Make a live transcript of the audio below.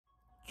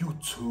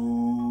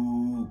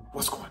YouTube,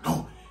 what's going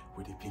on?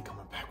 Woody P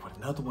coming back with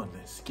another one.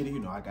 Let's get it. You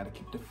know, I gotta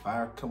keep the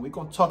fire coming. We're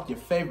gonna talk your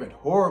favorite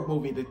horror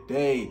movie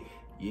today.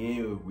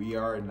 Yeah, we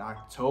are in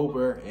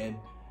October, and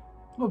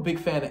I'm a big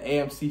fan of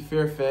AMC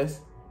Fear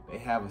Fest. They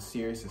have a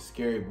series of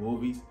scary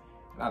movies,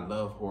 and I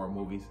love horror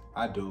movies.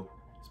 I do,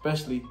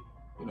 especially,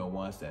 you know,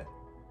 ones that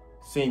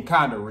seem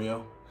kind of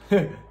real.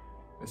 They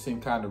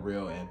seem kind of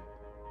real, and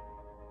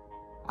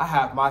I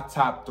have my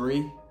top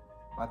three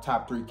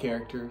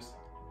characters.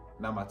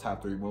 Not my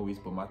top three movies,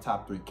 but my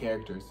top three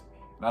characters.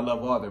 And I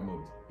love all their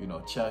movies. You know,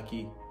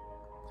 Chucky,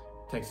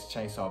 Texas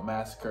Chainsaw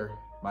Massacre,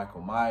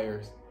 Michael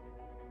Myers.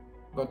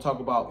 I'm gonna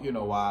talk about, you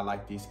know, why I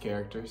like these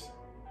characters.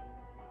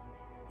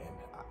 And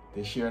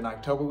this year in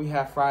October, we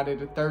have Friday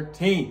the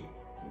 13th.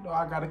 You know,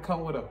 I gotta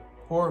come with a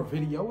horror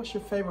video. What's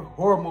your favorite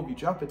horror movie?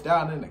 Drop it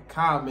down in the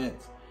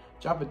comments.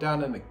 Drop it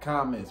down in the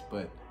comments.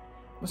 But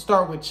I'm gonna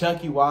start with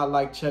Chucky. Why I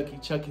like Chucky.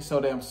 Chucky's so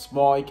damn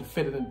small. He can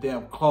fit in the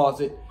damn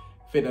closet,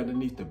 fit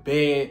underneath the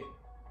bed,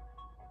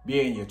 be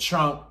in your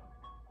trunk,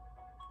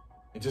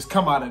 and just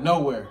come out of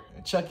nowhere.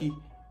 And Chucky,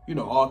 you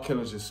know, all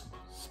killers are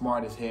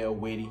smart as hell,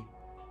 witty.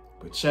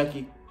 But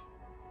Chucky,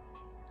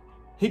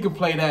 he can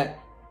play that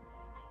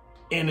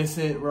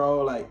innocent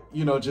role, like,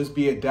 you know, just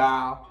be a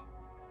doll.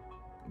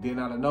 Then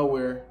out of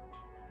nowhere,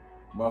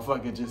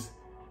 motherfucker just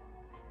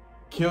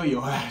kill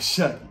your ass,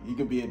 Chucky. You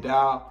could be a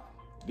doll,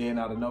 then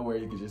out of nowhere,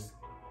 you could just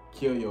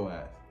kill your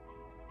ass.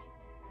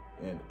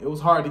 And it was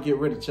hard to get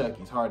rid of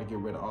Chucky. It's hard to get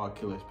rid of all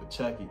killers, but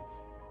Chucky,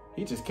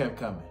 he just kept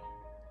coming.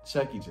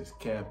 Chucky just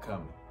kept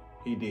coming.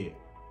 He did.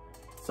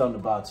 Something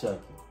about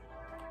Chucky.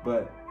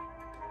 But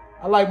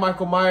I like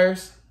Michael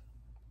Myers,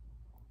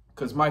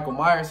 because Michael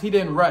Myers, he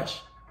didn't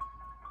rush.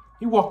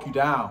 He walk you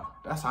down.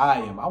 That's how I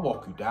am. I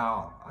walk you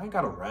down. I ain't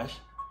got to rush.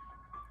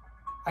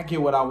 I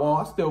get what I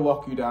want. I still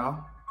walk you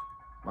down.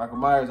 Michael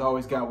Myers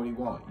always got what he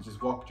want. He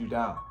just walked you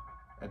down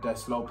at that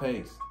slow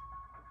pace.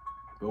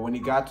 But when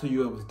he got to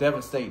you, it was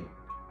devastating.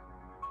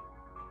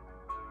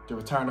 The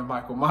return of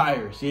Michael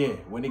Myers, yeah.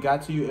 When he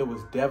got to you, it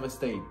was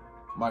devastating.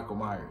 Michael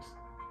Myers.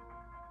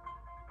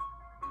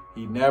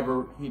 He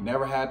never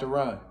had to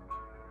run.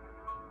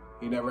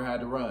 He never had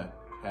to run.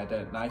 Had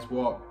that nice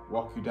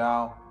walk you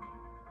down.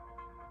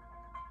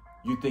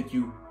 You think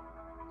you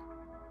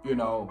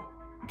know,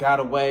 got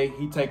away.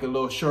 He take a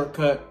little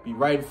shortcut, be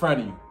right in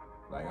front of you.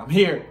 Like, I'm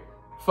here.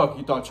 Fuck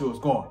you thought you was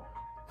going.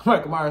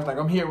 Michael Myers like,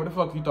 I'm here. Where the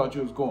fuck you thought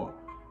you was going?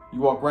 You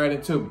walk right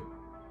into me.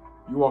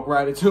 You walk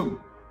right into me.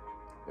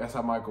 That's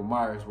how Michael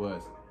Myers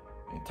was.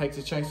 And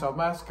Texas Chainsaw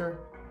Massacre,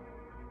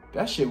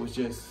 that shit was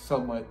just so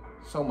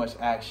much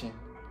action.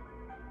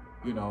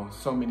 You know,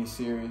 so many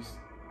series.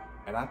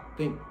 And I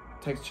think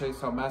Texas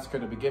Chainsaw Massacre,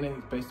 the beginning,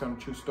 is based on a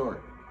true story.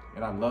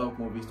 And I love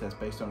movies that's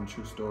based on a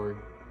true story.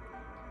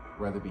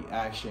 Whether it be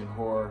action,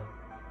 horror.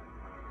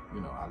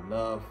 You know, I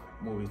love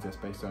movies that's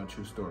based on a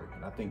true story.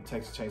 And I think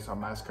Texas Chainsaw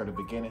Massacre, the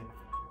beginning,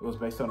 it was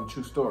based on a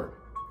true story.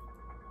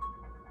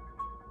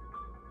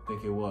 I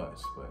think it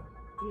was. But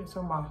yeah,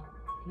 some of my,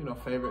 you know,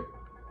 favorite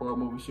horror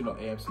movies. You know,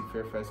 AMC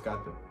Fear Fest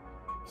got the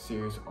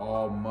series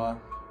all month.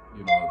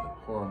 You know, the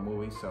horror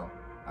movies. So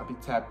I'll be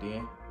tapped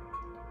in.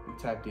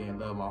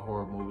 Love my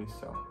horror movies.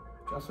 So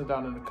drop some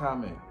down in the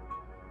comment.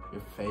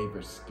 Your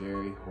favorite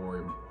scary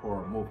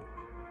horror movie.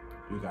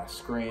 You got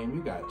Scream.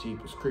 You got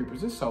Jeepers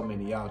Creepers. There's so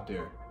many out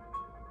there.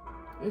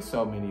 There's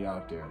so many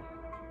out there.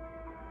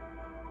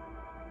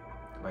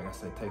 Like I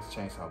said, Texas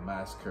Chainsaw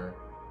Massacre.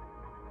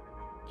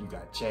 You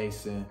got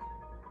Jason.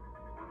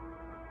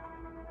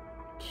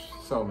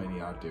 So many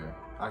out there.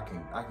 I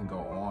can go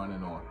on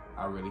and on.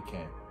 I really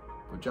can.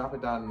 But drop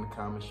it down in the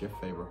comments your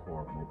favorite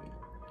horror movie.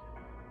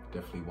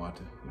 Definitely want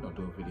to, you know,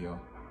 do a video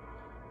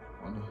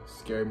on the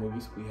scary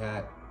movies. We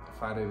had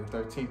Friday the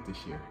 13th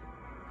this year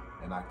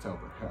in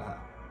October.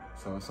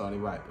 So it's only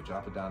right. But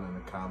drop it down in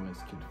the comments.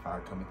 Keep the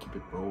fire coming. Keep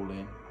it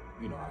rolling.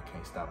 You know I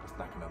can't stop. Let's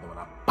knock another one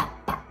out. Bah,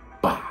 bah,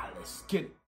 bah. Let's get it.